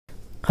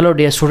Hello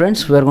dear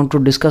students, we are going to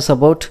discuss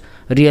about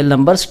real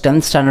numbers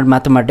 10th standard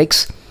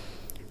mathematics.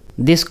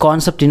 This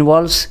concept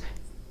involves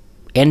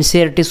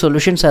NCERT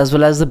solutions as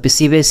well as the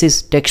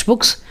CBSE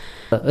textbooks.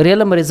 A real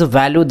number is a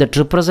value that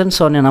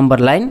represents on a number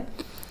line.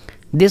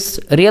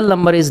 This real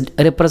number is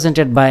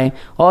represented by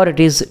or it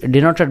is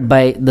denoted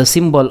by the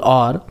symbol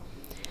or.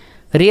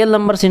 Real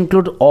numbers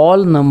include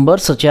all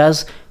numbers such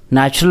as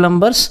natural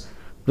numbers.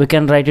 We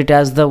can write it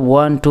as the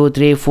 1, 2,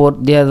 3, 4.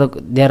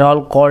 They are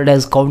all called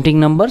as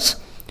counting numbers.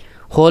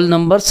 Whole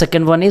numbers,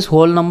 second one is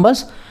whole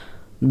numbers.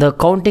 The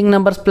counting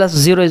numbers plus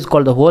 0 is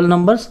called the whole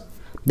numbers.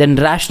 Then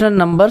rational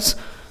numbers,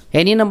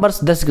 any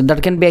numbers that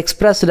can be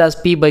expressed as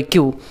p by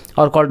q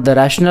are called the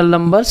rational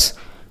numbers.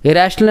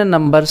 Irrational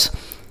numbers,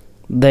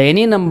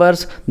 any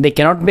numbers they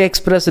cannot be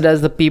expressed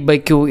as the p by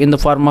q in the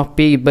form of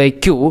p by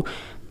q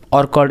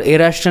are called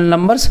irrational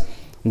numbers.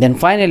 Then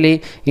finally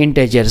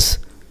integers.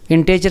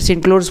 Integers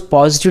includes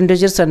positive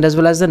integers and as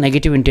well as the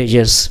negative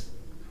integers.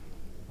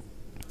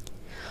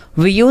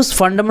 We use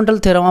fundamental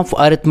theorem of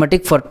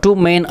arithmetic for two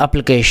main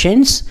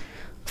applications.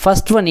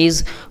 First one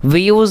is we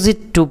use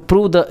it to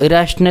prove the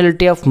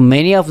irrationality of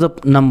many of the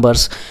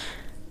numbers.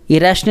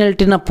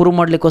 Irrationality na prove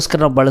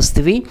madlikkoskara ನಾವು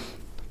ಬಳಸ್ತೀವಿ.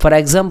 For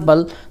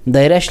example, the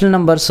irrational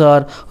numbers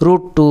are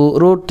 √2,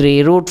 √3,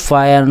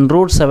 √5 and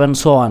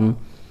 √7 so on.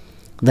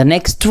 The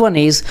next one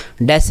is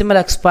decimal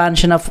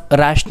expansion of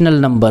rational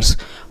numbers.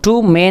 Two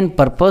main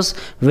purpose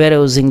we are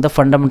using the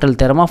fundamental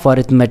theorem of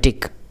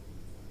arithmetic.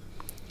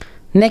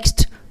 Next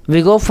we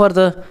go for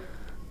the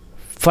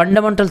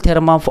fundamental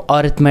theorem of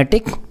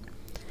arithmetic.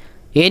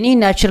 Any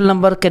natural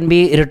number can be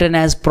written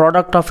as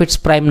product of its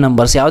prime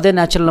numbers. ಯಾವುದೇ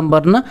natural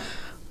number ನ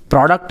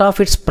product of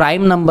its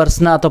prime numbers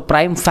ನ ಅಥವಾ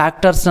prime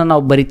factors ನ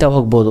ನಾವು ಬರಿತಾ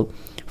ಹೋಗಬಹುದು.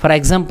 For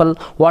example,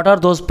 what are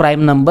those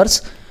prime numbers?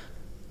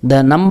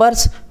 The numbers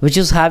which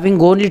is having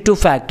only two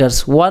factors,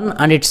 1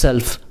 and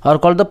itself, are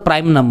called the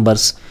prime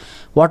numbers.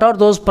 What are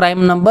those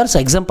prime numbers?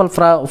 Example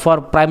for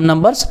prime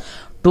numbers: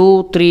 2,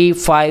 3,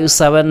 5,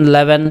 7,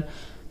 11,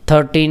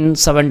 13,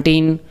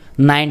 17,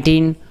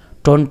 19,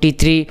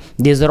 23.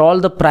 These are all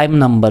the prime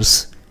numbers.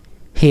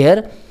 Here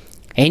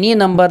any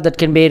number that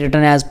can be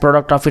written as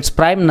product of its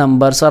prime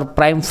numbers or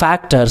prime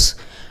factors.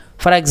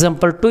 For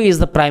example, 2 is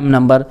the prime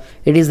number.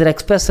 It is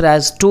expressed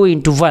as 2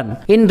 into 1.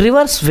 In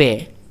reverse way,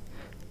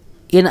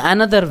 in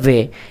another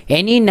way,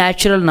 any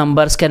natural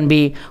numbers can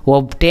be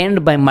obtained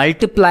by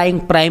multiplying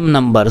prime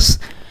numbers.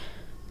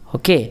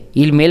 Okay,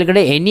 ಇಲ್ಲಿ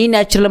ಮೇಲ್ಗಡೆ any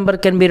natural number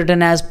can be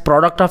written as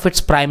product of its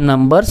prime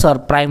numbers or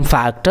prime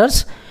factors.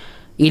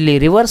 ಇಲ್ಲಿ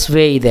reverse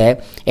way ಇದೆ,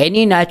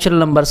 any natural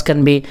numbers can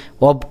be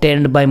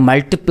obtained by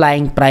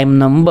multiplying prime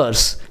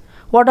numbers.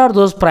 What are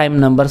those prime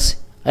numbers?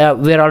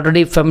 We are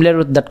already familiar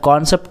with that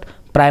concept.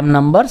 Prime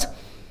numbers: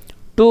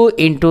 2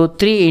 into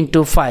 3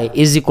 into 5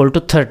 is equal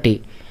to 30.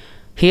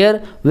 Here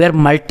we are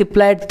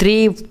multiplied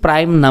three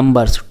prime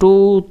numbers, 2,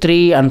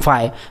 3 and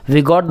 5. We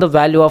got the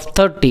value of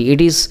 30.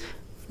 It is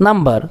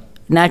number,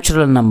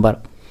 natural number.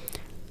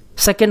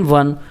 Second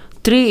one,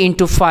 3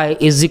 into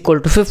 5 is equal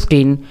to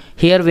 15.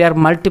 Here we are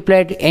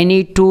multiplied any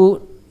two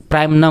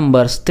prime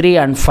numbers, 3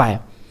 and 5.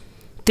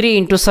 3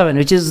 into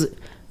 7 which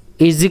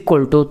is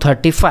equal to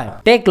 35.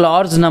 Take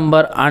large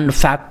number and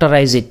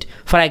factorize it.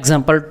 For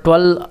example,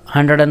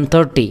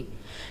 1230.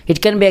 It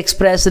can be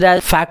expressed as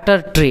factor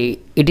tree.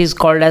 It is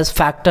called as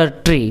factor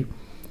tree.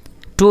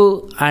 2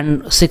 and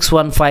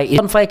 615.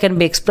 615 can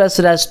be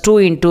expressed as 2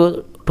 into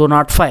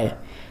 205.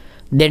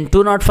 Then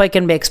 205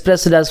 can be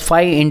expressed as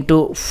 5 into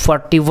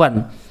 41.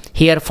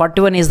 Here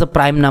 41 is the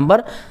prime number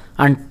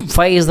and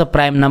 5 is the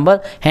prime number.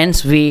 Hence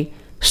we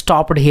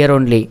stopped here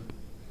only.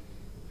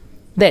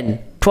 Then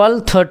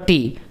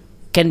 1230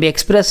 can be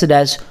expressed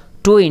as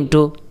 2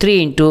 into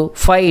 3 into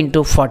 5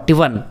 into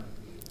 41.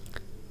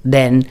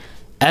 Then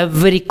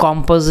every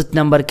composite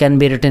number can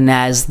be written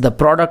as the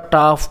product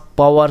of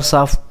powers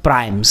of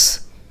primes.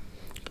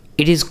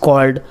 It is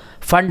called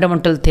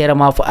fundamental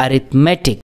theorem of arithmetic.